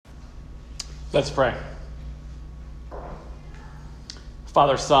Let's pray.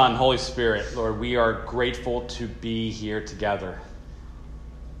 Father, Son, Holy Spirit, Lord, we are grateful to be here together.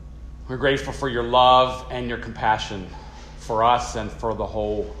 We're grateful for your love and your compassion for us and for the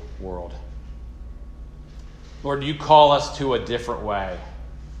whole world. Lord, you call us to a different way,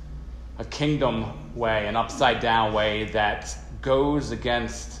 a kingdom way, an upside-down way that goes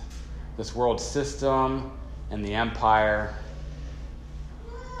against this world system and the empire.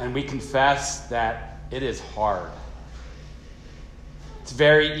 And we confess that it is hard. It's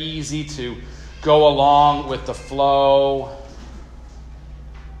very easy to go along with the flow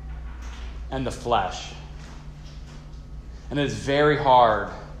and the flesh. And it is very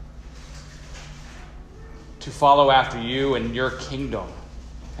hard to follow after you and your kingdom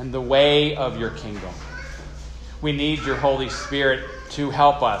and the way of your kingdom. We need your Holy Spirit to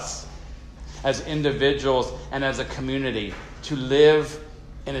help us as individuals and as a community to live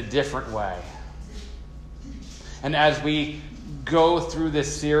in a different way. And as we go through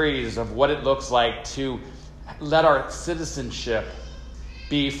this series of what it looks like to let our citizenship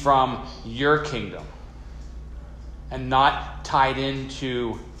be from your kingdom and not tied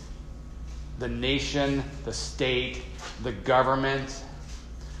into the nation, the state, the government,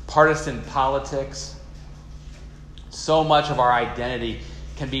 partisan politics. So much of our identity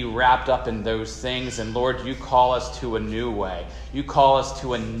can be wrapped up in those things. And Lord, you call us to a new way. You call us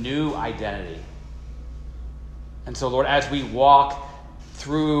to a new identity. And so, Lord, as we walk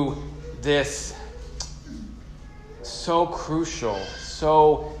through this so crucial,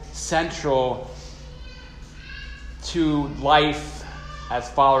 so central to life as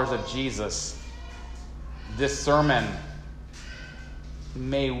followers of Jesus, this sermon,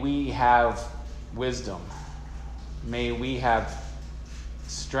 may we have wisdom. May we have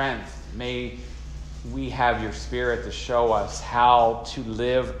strength. May we have your Spirit to show us how to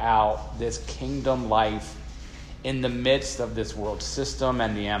live out this kingdom life in the midst of this world system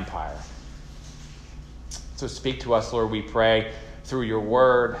and the empire. So speak to us, Lord, we pray, through your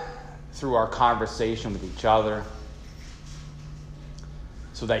word, through our conversation with each other,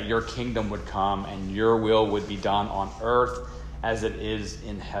 so that your kingdom would come and your will would be done on earth as it is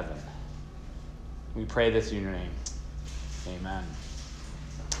in heaven. We pray this in your name. Amen.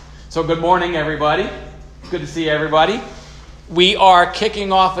 So good morning, everybody. Good to see everybody. We are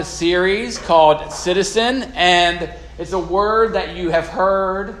kicking off a series called Citizen, and it's a word that you have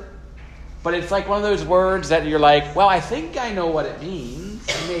heard, but it's like one of those words that you're like, well, I think I know what it means,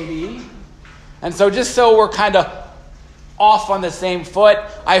 maybe. And so just so we're kind of off on the same foot,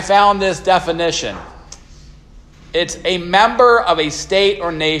 I found this definition. It's a member of a state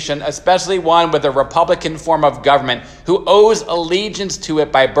or nation, especially one with a republican form of government, who owes allegiance to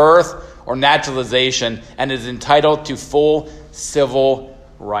it by birth or naturalization and is entitled to full civil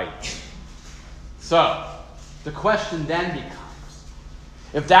rights. So, the question then becomes,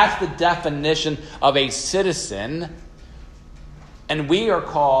 if that's the definition of a citizen, and we are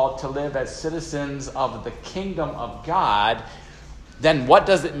called to live as citizens of the kingdom of God, then what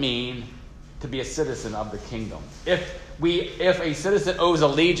does it mean to be a citizen of the kingdom? If a citizen owes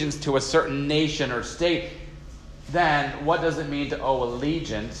allegiance to a certain nation or state, then what does it mean to owe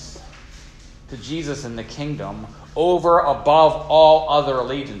allegiance to Jesus in the kingdom over above all other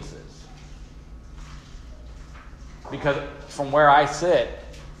allegiances? Because from where I sit,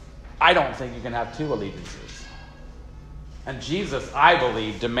 I don't think you can have two allegiances. And Jesus, I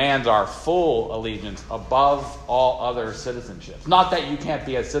believe, demands our full allegiance above all other citizenships. Not that you can't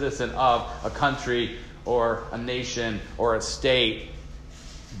be a citizen of a country or a nation or a state,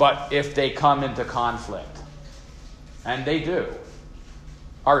 but if they come into conflict, and they do,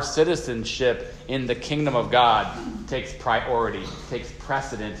 our citizenship in the kingdom of God takes priority, takes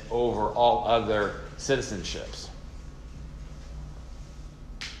precedence over all other citizenships.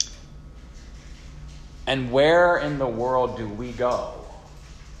 And where in the world do we go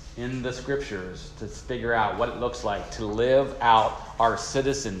in the scriptures to figure out what it looks like to live out our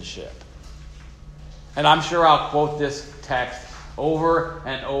citizenship? And I'm sure I'll quote this text over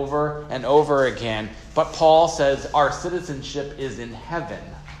and over and over again, but Paul says our citizenship is in heaven.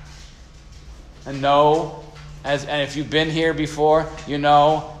 And and if you've been here before, you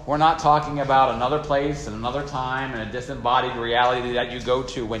know we're not talking about another place and another time and a disembodied reality that you go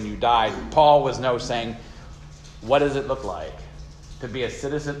to when you die. Paul was saying, what does it look like to be a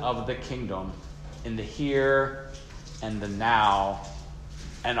citizen of the kingdom in the here and the now?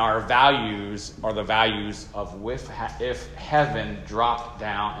 And our values are the values of if heaven dropped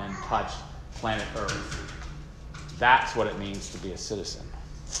down and touched planet Earth. That's what it means to be a citizen.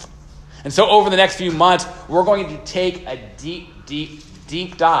 And so over the next few months, we're going to take a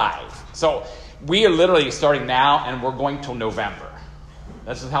deep dive So we are literally starting now, and we're going till November.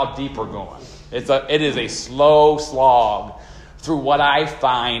 This is how deep we're going. It is a slow slog through what I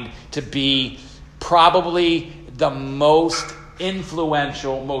find to be probably the most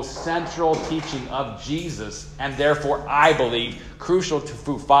influential, most central teaching of Jesus, and therefore, I believe, crucial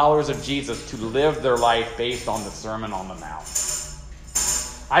to followers of Jesus to live their life based on the Sermon on the Mount.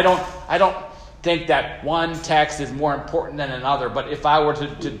 I don't think that one text is more important than another, but if I were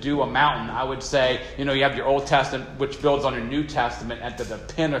to do a mountain, I would say, you have your Old Testament, which builds on your New Testament, and the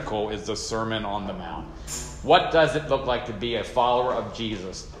pinnacle is the Sermon on the Mount. What does it look like to be a follower of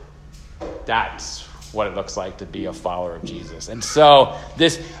Jesus? That's what it looks like to be a follower of Jesus. And so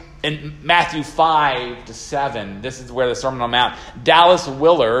this, in Matthew 5-7, this is where the Sermon on the Mount, Dallas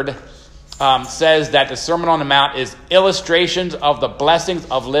Willard says that the Sermon on the Mount is illustrations of the blessings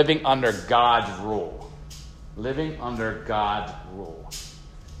of living under God's rule. Living under God's rule.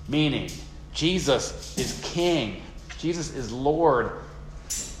 Meaning, Jesus is King. Jesus is Lord.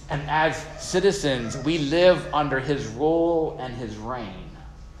 And as citizens, we live under his rule and his reign.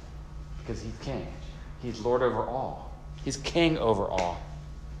 Because he's King. He's Lord over all. He's King over all.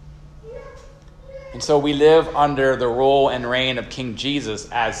 And so we live under the rule and reign of King Jesus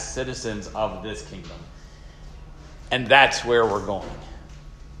as citizens of this kingdom. And that's where we're going.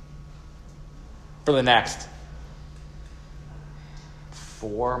 For the next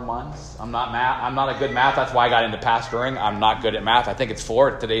 4 months. I'm not a good math. That's why I got into pastoring. I'm not good at math. I think it's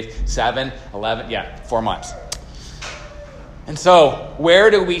 4. Today's 7, 11. 4 months. And so,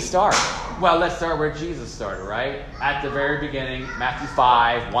 where do we start? Well, let's start where Jesus started, right? At the very beginning, Matthew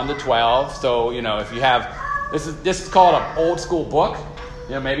 5, 1-12. So, if you have, this is called an old school book.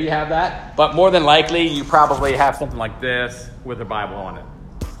 Maybe you have that. But more than likely, you probably have something like this with a Bible on it.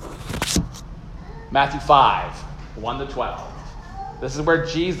 Matthew 5, 1-12. This is where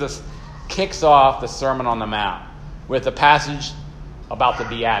Jesus kicks off the Sermon on the Mount with a passage about the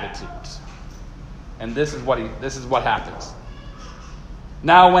beatitudes. And this is what happens.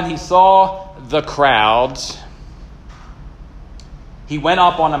 Now, when he saw the crowds, he went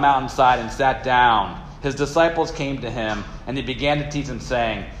up on a mountainside and sat down. His disciples came to him, and he began to teach them,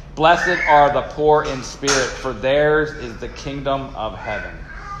 saying, "Blessed are the poor in spirit, for theirs is the kingdom of heaven.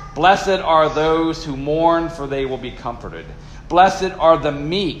 Blessed are those who mourn, for they will be comforted. Blessed are the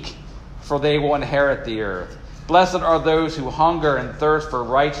meek, for they will inherit the earth. Blessed are those who hunger and thirst for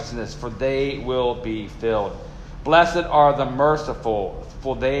righteousness, for they will be filled. Blessed are the merciful,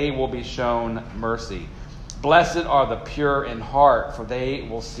 for they will be shown mercy. Blessed are the pure in heart, for they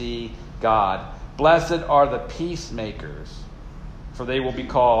will see God. Blessed are the peacemakers, for they will be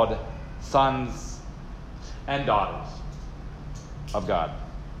called sons and daughters of God.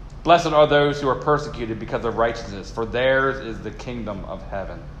 Blessed are those who are persecuted because of righteousness, for theirs is the kingdom of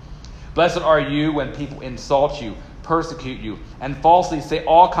heaven. Blessed are you when people insult you, persecute you, and falsely say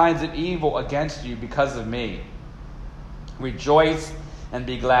all kinds of evil against you because of me. Rejoice and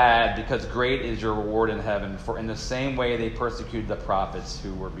be glad, because great is your reward in heaven, for in the same way they persecuted the prophets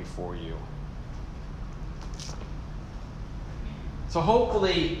who were before you." So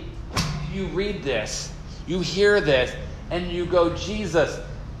hopefully you read this, you hear this, and you go, Jesus,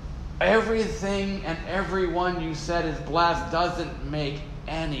 everything and everyone you said is blessed doesn't make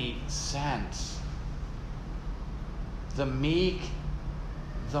any sense. The meek,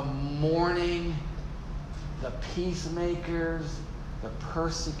 the mourning, the peacemakers, the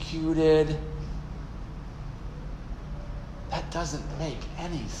persecuted. That doesn't make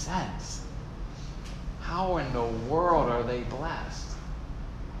any sense. How in the world are they blessed?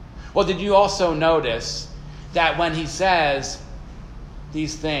 Well, did you also notice that when he says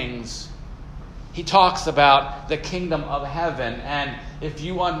these things, he talks about the kingdom of heaven? And if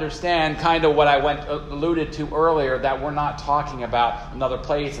you understand kind of what I alluded to earlier, that we're not talking about another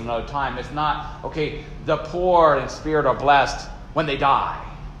place, another time. It's not, okay, the poor in spirit are blessed when they die.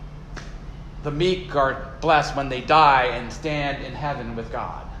 The meek are blessed when they die and stand in heaven with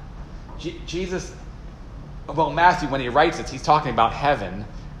God. Matthew, when he writes it, he's talking about heaven.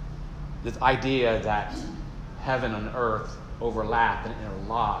 This idea that heaven and earth overlap and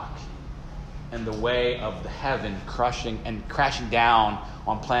interlock, and the way of the heaven crashing down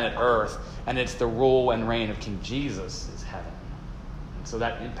on planet Earth, and it's the rule and reign of King Jesus is heaven. And so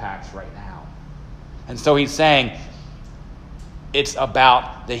that impacts right now. And so he's saying it's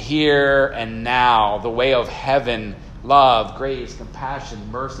about the here and now, the way of heaven, love, grace, compassion,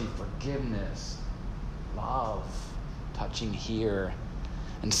 mercy, forgiveness, love, touching here.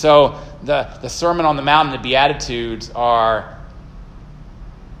 And so the Sermon on the Mount and the Beatitudes are,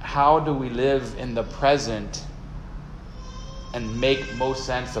 how do we live in the present and make most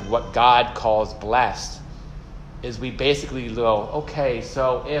sense of what God calls blessed is we basically go, okay,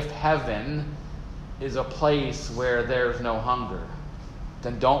 so if heaven is a place where there's no hunger,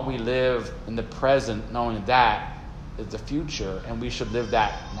 then don't we live in the present knowing that is the future, and we should live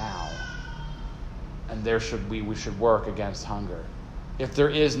that now. And we should work against hunger. If there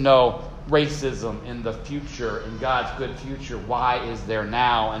is no racism in the future, in God's good future, why is there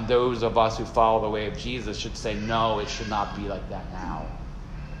now? And those of us who follow the way of Jesus should say, no, it should not be like that now.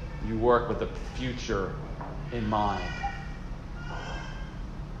 You work with the future in mind.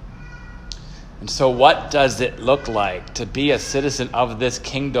 And so what does it look like to be a citizen of this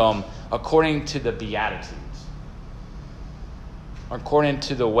kingdom according to the beatitudes? According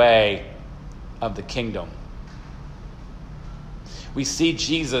to the way of the kingdom. We see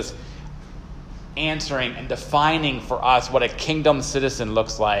Jesus answering and defining for us what a kingdom citizen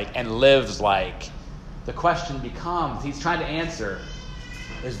looks like and lives like. The question becomes, he's trying to answer,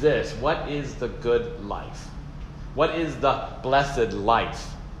 is this: what is the good life? What is the blessed life?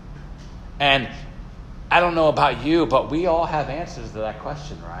 And I don't know about you, but we all have answers to that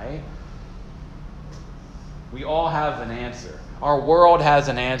question, right? We all have an answer. Our world has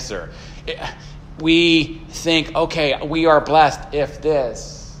an answer. We think, okay, we are blessed if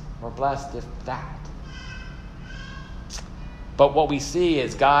this, we're blessed if that. But what we see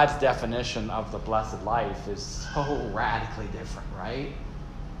is God's definition of the blessed life is so radically different, right?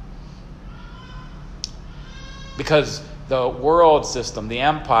 Because the world system, the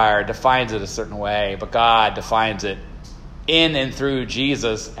empire, defines it a certain way, but God defines it in and through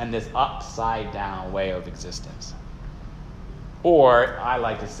Jesus and this upside down way of existence. Or, I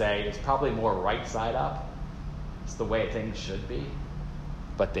like to say, it's probably more right side up. It's the way things should be,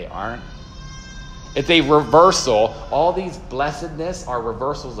 but they aren't. It's a reversal. All these blessedness are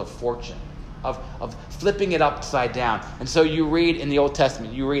reversals of fortune, of flipping it upside down. And so you read in the Old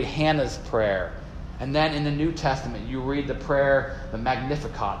Testament, you read Hannah's prayer. And then in the New Testament, you read the prayer, the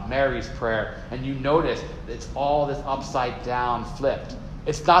Magnificat, Mary's prayer, and you notice it's all this upside down flipped.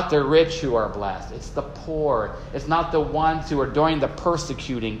 It's not the rich who are blessed. It's the poor. It's not the ones who are doing the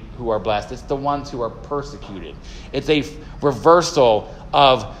persecuting who are blessed. It's the ones who are persecuted. It's a reversal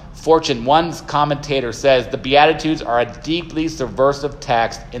of fortune. One commentator says the Beatitudes are a deeply subversive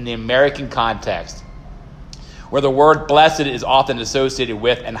text in the American context, where the word blessed is often associated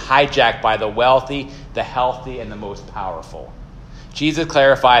with and hijacked by the wealthy, the healthy, and the most powerful. Jesus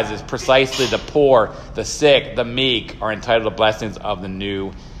clarifies this precisely: the poor, the sick, the meek are entitled to blessings of the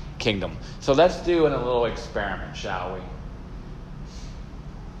new kingdom. So let's do a little experiment, shall we?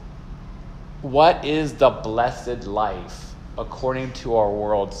 What is the blessed life according to our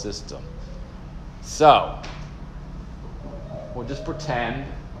world system? So, we'll just pretend.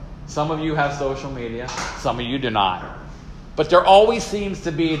 Some of you have social media, some of you do not. But there always seems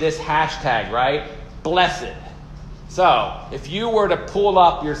to be this hashtag, right? Blessed. So, if you were to pull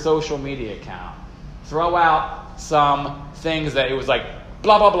up your social media account, throw out some things that it was like,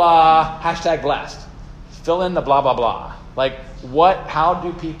 blah, blah, blah, hashtag blessed. Fill in the blah, blah, blah. Like, how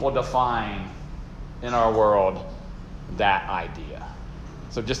do people define in our world that idea?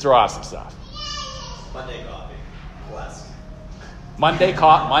 So just throw out some stuff. Monday coffee. Blessed. Monday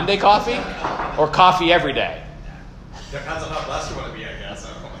coffee? Or coffee every day? Depends on how blessed you want to be, I guess.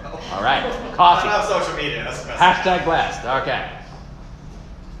 I don't know. All right. Coffee. I don't have social media. That's the best. Hashtag blessed. Okay.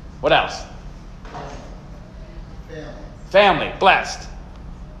 What else? Family. Blessed.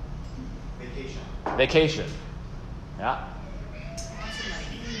 Vacation. Yeah.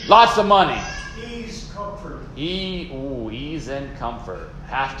 Lots of money. Ease, comfort. Ease and comfort.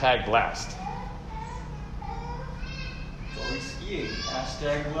 Hashtag blessed. Going skiing.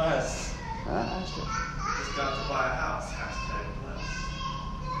 Hashtag blessed. Just got to buy a house. Hashtag blessed.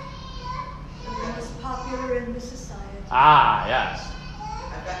 The most popular in the society. Ah, yes.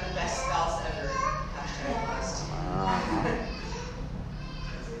 I've got the best spouse ever. Hashtag blessed.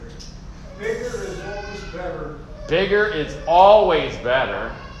 Bigger is always better. Bigger is always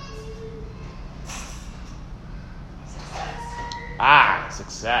better.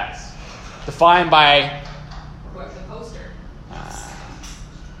 Success. Defined by... What's the poster?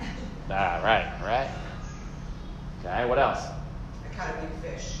 Right. Okay, what else? I caught a big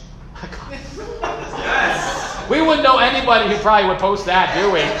fish. Yes! We wouldn't know anybody who probably would post that,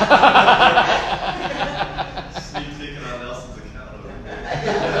 do we? Sneak peeking on Nelson's account over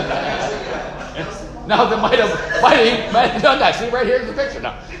there. No, they might have done that. See, right here's the picture.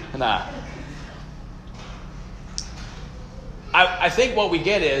 No. I think what we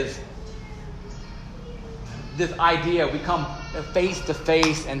get is this idea. We come face to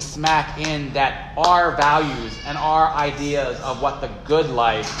face and smack in that our values and our ideas of what the good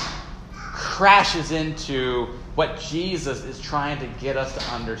life crashes into what Jesus is trying to get us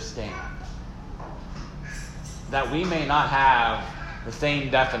to understand. That we may not have the same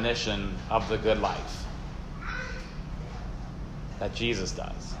definition of the good life that Jesus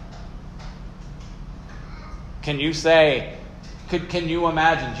does. Can you say, can you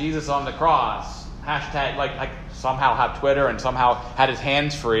imagine Jesus on the cross, hashtag, like somehow have Twitter and somehow had his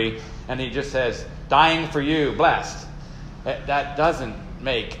hands free, and he just says, dying for you, blessed. That doesn't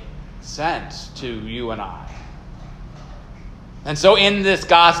make sense to you and I. And so in this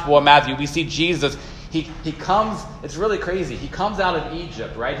Gospel of Matthew, we see Jesus, he comes, it's really crazy, he comes out of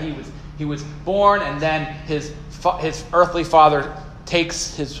Egypt, right? He was born, and then his earthly father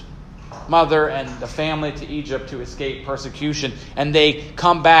takes his mother and the family to Egypt to escape persecution, and they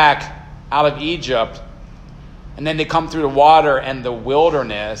come back out of Egypt, and then they come through the water and the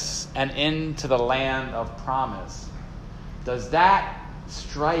wilderness and into the land of promise. Does that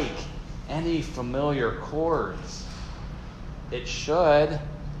strike any familiar chords? It should.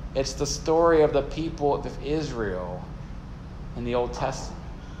 It's the story of the people of Israel in the Old Testament.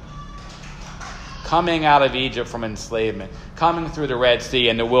 Coming out of Egypt from enslavement, coming through the Red Sea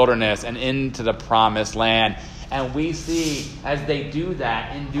and the wilderness and into the promised land. And we see, as they do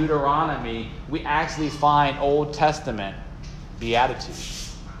that in Deuteronomy, we actually find Old Testament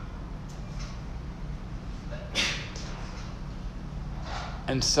beatitudes.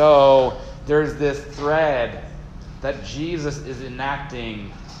 And so there's this thread that Jesus is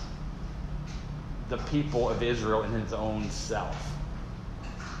enacting the people of Israel in his own self.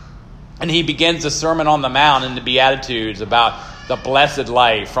 And he begins the Sermon on the Mount in the Beatitudes about the blessed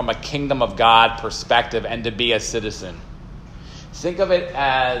life from a kingdom of God perspective and to be a citizen. Think of it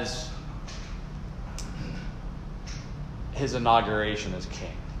as his inauguration as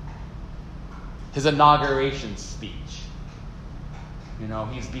king. His inauguration speech. You know,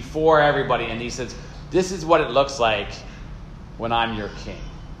 he's before everybody and he says, this is what it looks like when I'm your king.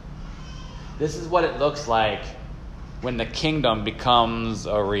 This is what it looks like when the kingdom becomes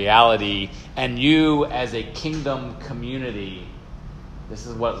a reality, and you as a kingdom community, this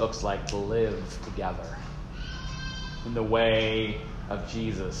is what it looks like to live together in the way of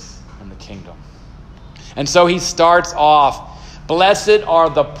Jesus and the kingdom. And so he starts off, blessed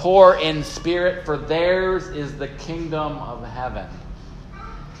are the poor in spirit, for theirs is the kingdom of heaven.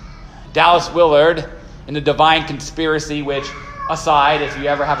 Dallas Willard, in The Divine Conspiracy, which, aside, if you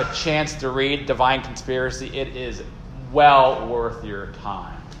ever have a chance to read Divine Conspiracy, it is well worth your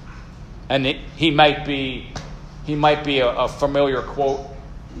time. And he might be a familiar quote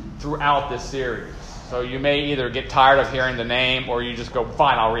throughout this series. So you may either get tired of hearing the name or you just go,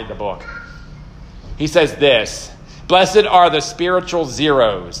 fine, I'll read the book. He says this, blessed are the spiritual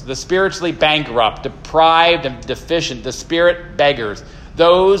zeros, the spiritually bankrupt, deprived and deficient, the spirit beggars,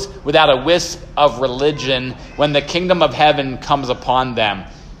 those without a wisp of religion when the kingdom of heaven comes upon them.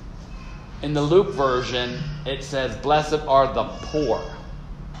 In the Luke version, it says, blessed are the poor.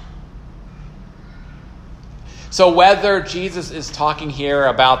 So whether Jesus is talking here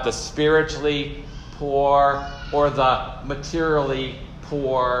about the spiritually poor or the materially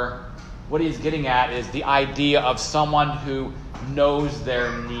poor, what he's getting at is the idea of someone who knows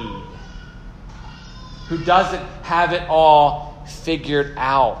their need, who doesn't have it all figured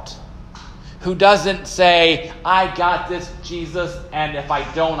out, who doesn't say, I got this, Jesus, and if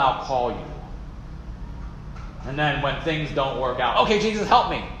I don't, I'll call you. And then when things don't work out, okay, Jesus,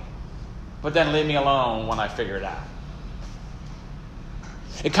 help me. But then leave me alone when I figure it out.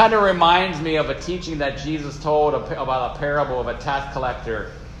 It kind of reminds me of a teaching that Jesus told about a parable of a tax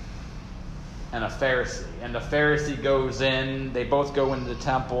collector and a Pharisee. And the Pharisee goes in, they both go into the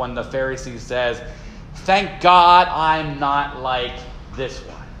temple, and the Pharisee says, thank God I'm not like this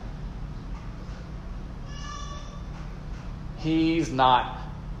one. He's not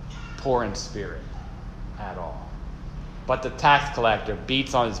poor in spirit at all. But the tax collector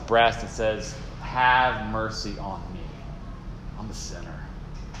beats on his breast and says, have mercy on me. I'm a sinner.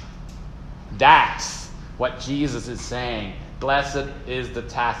 That's what Jesus is saying. Blessed is the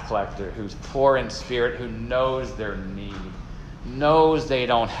tax collector who's poor in spirit, who knows their need, knows they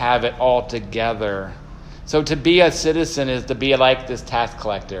don't have it all together. So to be a citizen is to be like this tax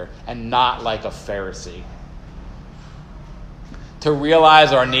collector and not like a Pharisee. To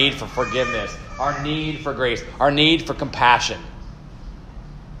realize our need for forgiveness, our need for grace, our need for compassion.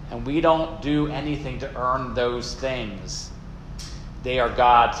 And we don't do anything to earn those things. They are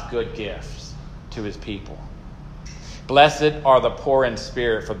God's good gifts to his people. Blessed are the poor in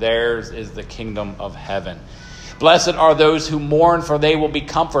spirit, for theirs is the kingdom of heaven. Blessed are those who mourn, for they will be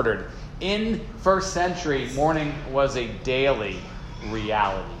comforted. In first century, mourning was a daily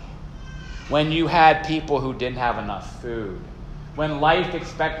reality. When you had people who didn't have enough food, when life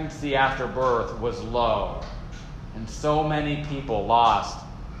expectancy after birth was low, and so many people lost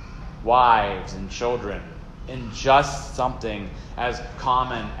wives and children in just something as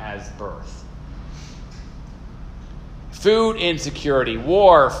common as birth. Food insecurity,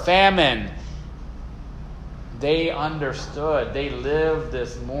 war, famine. They understood. They lived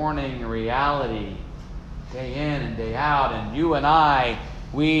this mourning reality day in and day out. And you and I,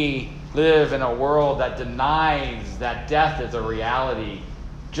 we live in a world that denies that death is a reality.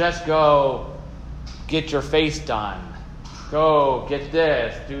 Just go get your face done. Go get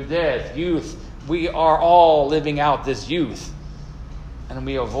this, do this. Youth, we are all living out this youth. And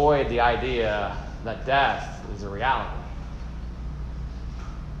we avoid the idea that death is a reality.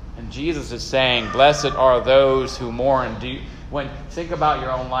 And Jesus is saying, blessed are those who mourn. Think about your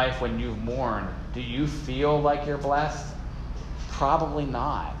own life when you've mourned. Do you feel like you're blessed? Probably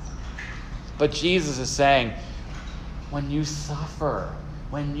not. But Jesus is saying, when you suffer,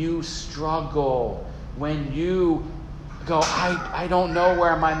 when you struggle, when you go, I don't know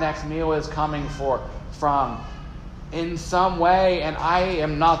where my next meal is coming from in some way, and I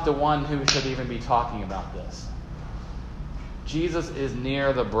am not the one who should even be talking about this. Jesus is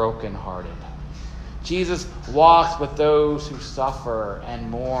near the brokenhearted. Jesus walks with those who suffer and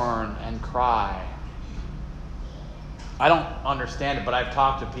mourn and cry. I don't understand it, but I've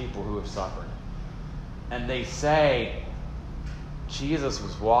talked to people who have suffered. And they say, Jesus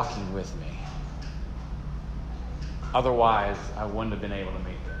was walking with me. Otherwise, I wouldn't have been able to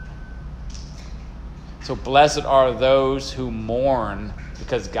make it. So blessed are those who mourn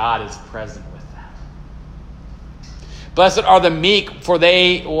because God is present with them. Blessed are the meek, for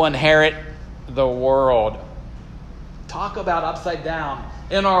they will inherit the world. Talk about upside down.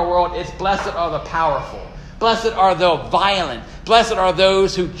 In our world, it's blessed are the powerful. Blessed are the violent. Blessed are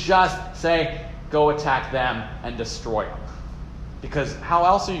those who just say, go attack them and destroy them. Because how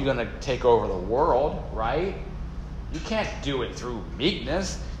else are you going to take over the world, right? You can't do it through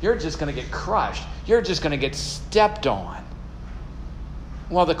meekness. You're just going to get crushed. You're just going to get stepped on.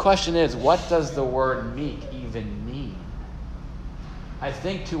 Well, the question is, what does the word meek even mean? I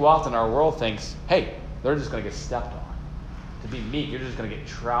think too often our world thinks, hey, they're just going to get stepped on. To be meek, you're just going to get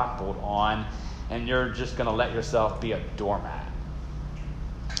trampled on, and you're just going to let yourself be a doormat.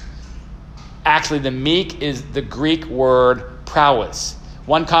 Actually, the meek is the Greek word prowess.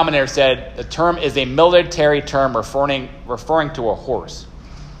 One commentator said the term is a military term referring to a horse.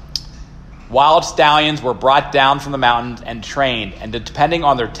 Wild stallions were brought down from the mountains and trained, and depending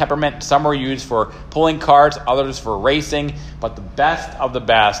on their temperament, some were used for pulling carts, others for racing, but the best of the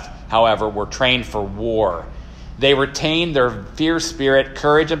best, however, were trained for war. They retained their fierce spirit,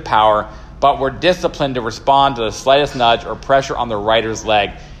 courage, and power, but were disciplined to respond to the slightest nudge or pressure on the rider's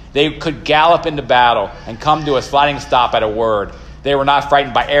leg. They could gallop into battle and come to a sliding stop at a word. They were not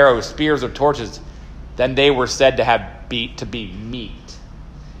frightened by arrows, spears, or torches. Then they were said to be meek.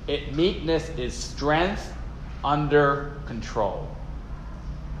 Meekness is strength under control.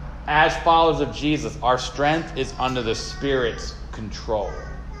 As followers of Jesus, our strength is under the Spirit's control.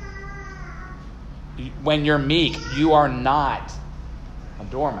 When you're meek, you are not a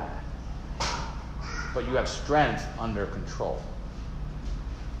doormat, but you have strength under control.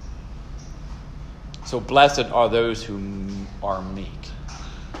 So blessed are those who are meek.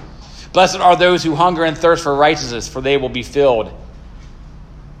 Blessed are those who hunger and thirst for righteousness, for they will be filled.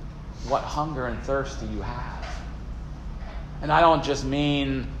 What hunger and thirst do you have? And I don't just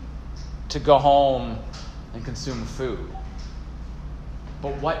mean to go home and consume food.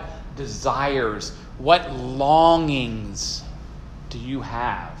 But what desires, what longings do you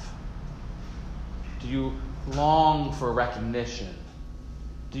have? Do you long for recognition?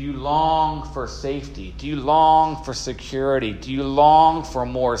 Do you long for safety? Do you long for security? Do you long for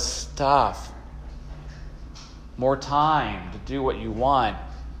more stuff? More time to do what you want?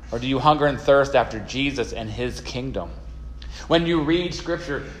 Or do you hunger and thirst after Jesus and his kingdom? When you read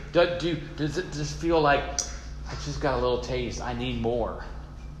Scripture, does it just feel like, I just got a little taste, I need more?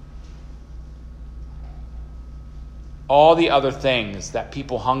 All the other things that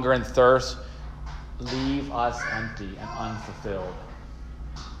people hunger and thirst leave us empty and unfulfilled.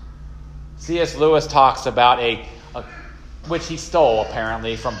 C.S. Lewis talks about which he stole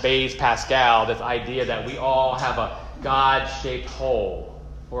apparently from Blaise Pascal, this idea that we all have a God-shaped hole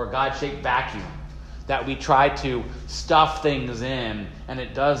or a God-shaped vacuum that we try to stuff things in and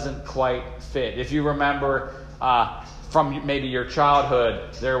it doesn't quite fit. If you remember from maybe your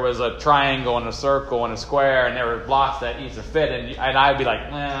childhood, there was a triangle and a circle and a square, and there were blocks that each would fit, and I'd be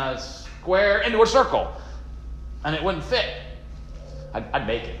like, square into a circle, and it wouldn't fit. I'd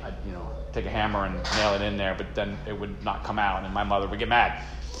make it. I'd take a hammer and nail it in there, but then it would not come out, and my mother would get mad.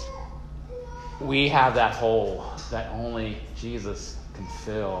 We have that hole that only Jesus can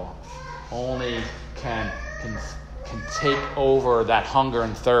fill, only can take over that hunger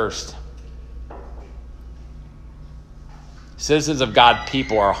and thirst. Citizens of God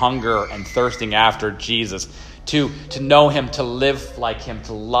people are hunger and thirsting after Jesus, to know him, to live like him,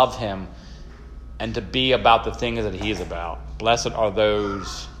 to love him, and to be about the things that he is about. Blessed are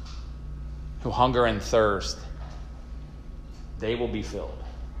those who hunger and thirst. They will be filled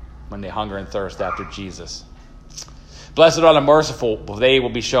when they hunger and thirst after Jesus. Blessed are the merciful, for they will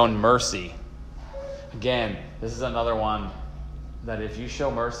be shown mercy. Again, this is another one that if you show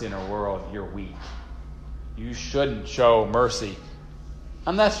mercy in a world, you're weak. You shouldn't show mercy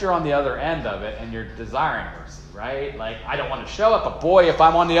unless you're on the other end of it and you're desiring mercy, right? Like, I don't want to show it, but boy, if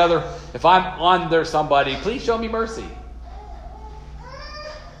I'm under somebody, please show me mercy.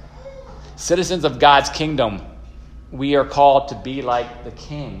 Citizens of God's kingdom, we are called to be like the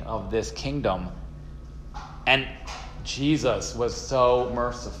king of this kingdom. And Jesus was so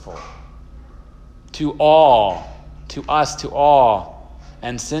merciful to all, to us, to all.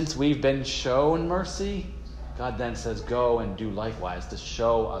 And since we've been shown mercy, God then says, go and do likewise to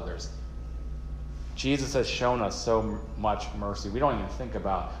show others. Jesus has shown us so much mercy. We don't even think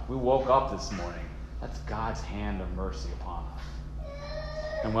about, we woke up this morning. That's God's hand of mercy upon us.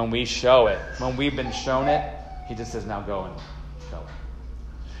 And when we show it, when we've been shown it, he just says, now go and show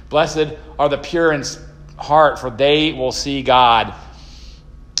it. Blessed are the pure in heart, for they will see God.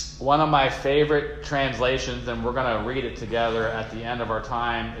 One of my favorite translations, and we're going to read it together at the end of our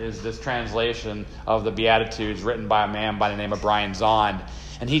time, is this translation of the Beatitudes written by a man by the name of Brian Zond.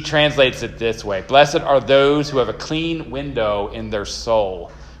 And he translates it this way: Blessed are those who have a clean window in their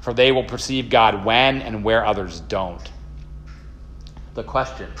soul, for they will perceive God when and where others don't. The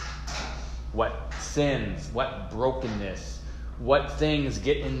question: what sins, what brokenness, what things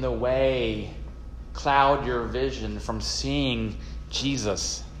get in the way, cloud your vision from seeing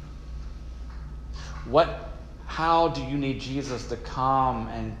Jesus? How do you need Jesus to come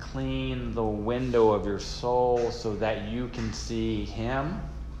and clean the window of your soul so that you can see him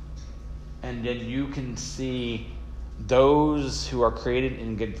and then you can see those who are created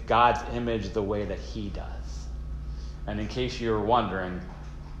in God's image the way that he does? And in case you're wondering,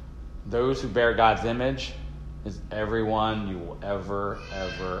 those who bear God's image is everyone you will ever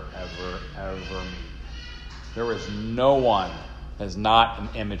meet. There is no one that is not an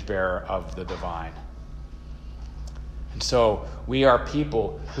image bearer of the divine. And so we are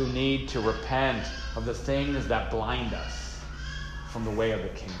people who need to repent of the things that blind us from the way of the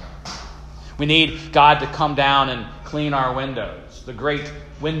kingdom. We need God to come down and clean our windows, the great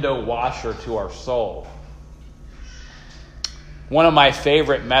window washer to our soul. One of my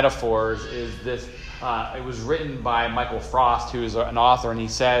favorite metaphors is this. It was written by Michael Frost, who is an author, and he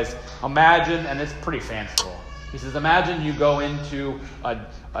says, imagine, and it's pretty fanciful, he says, imagine you go into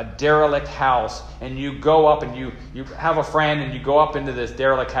a derelict house, and you go up and you have a friend, and you go up into this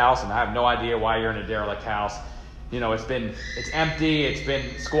derelict house, and I have no idea why you're in a derelict house. It's empty, it's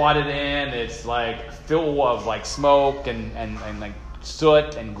been squatted in, it's like full of like smoke and like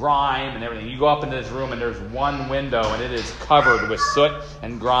soot and grime and everything. You go up into this room, and there's one window, and it is covered with soot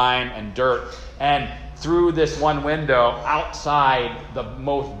and grime and dirt. And through this one window, outside, the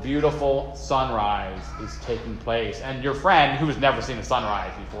most beautiful sunrise is taking place. And your friend, who's never seen a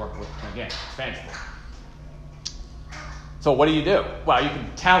sunrise before, again, it's fanciful. So what do? Well, you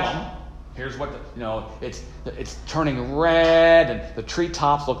can tell them, here's what, it's turning red, and the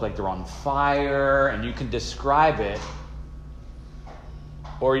treetops look like they're on fire, and you can describe it.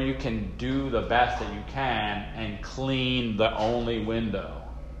 Or you can do the best that you can and clean the only window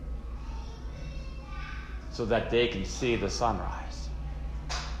so that they can see the sunrise.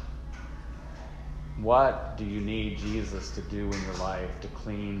 What do you need Jesus to do in your life to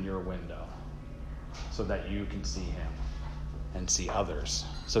clean your window so that you can see him and see others,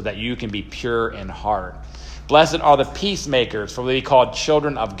 so that you can be pure in heart? Blessed are the peacemakers, for they be called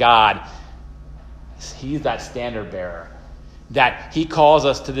children of God. He's that standard bearer, that he calls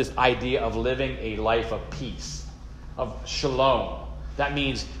us to this idea of living a life of peace, of shalom. That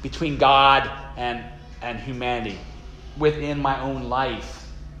means between God and humanity, within my own life,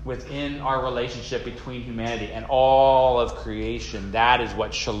 within our relationship between humanity and all of creation. That is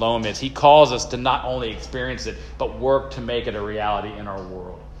what shalom is. He calls us to not only experience it, but work to make it a reality in our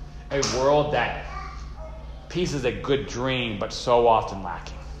world. A world that peace is a good dream, but so often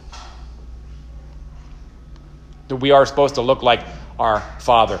lacking. That we are supposed to look like our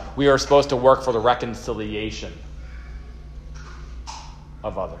Father. We are supposed to work for the reconciliation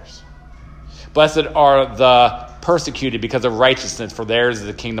of others. Blessed are the persecuted because of righteousness, for theirs is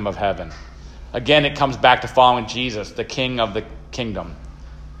the kingdom of heaven. Again, it comes back to following Jesus, the King of the kingdom.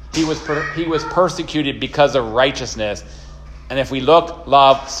 He was persecuted because of righteousness. And if we look,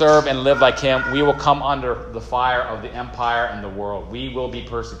 love, serve, and live like him, we will come under the fire of the empire and the world. We will be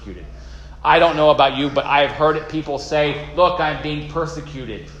persecuted. I don't know about you, but I have heard it, people say, look, I'm being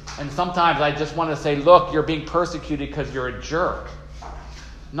persecuted. And sometimes I just want to say, look, you're being persecuted because you're a jerk.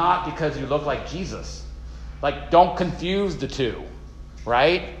 Not because you look like Jesus. Like, don't confuse the two.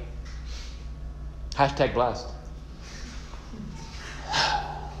 Right? Hashtag blessed.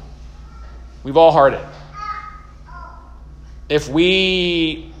 We've all heard it. If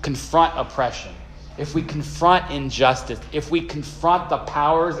we confront oppression, if we confront injustice, if we confront the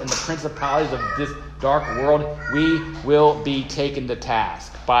powers and the principalities of this dark world, we will be taken to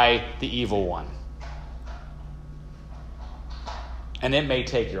task by the evil one. And it may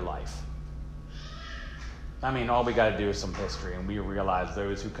take your life. I mean, all we got to do is some history, and we realize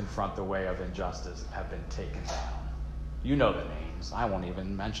those who confront the way of injustice have been taken down. You know the names. I won't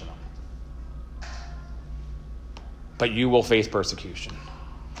even mention them. But you will face persecution.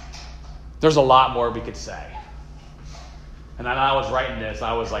 There's a lot more we could say. And then I was writing this,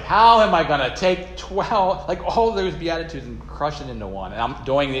 I was like, how am I going to take 12, like all of those beatitudes and crush it into one? And I'm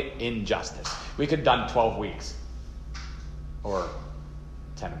doing it in justice. We could have done 12 weeks or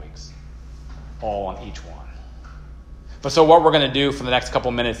 10 weeks, all on each one. But so what we're going to do for the next couple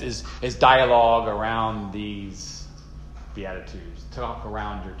minutes is dialogue around these beatitudes. Talk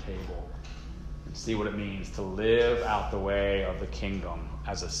around your table and see what it means to live out the way of the kingdom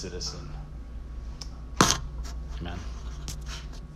as a citizen. Amen.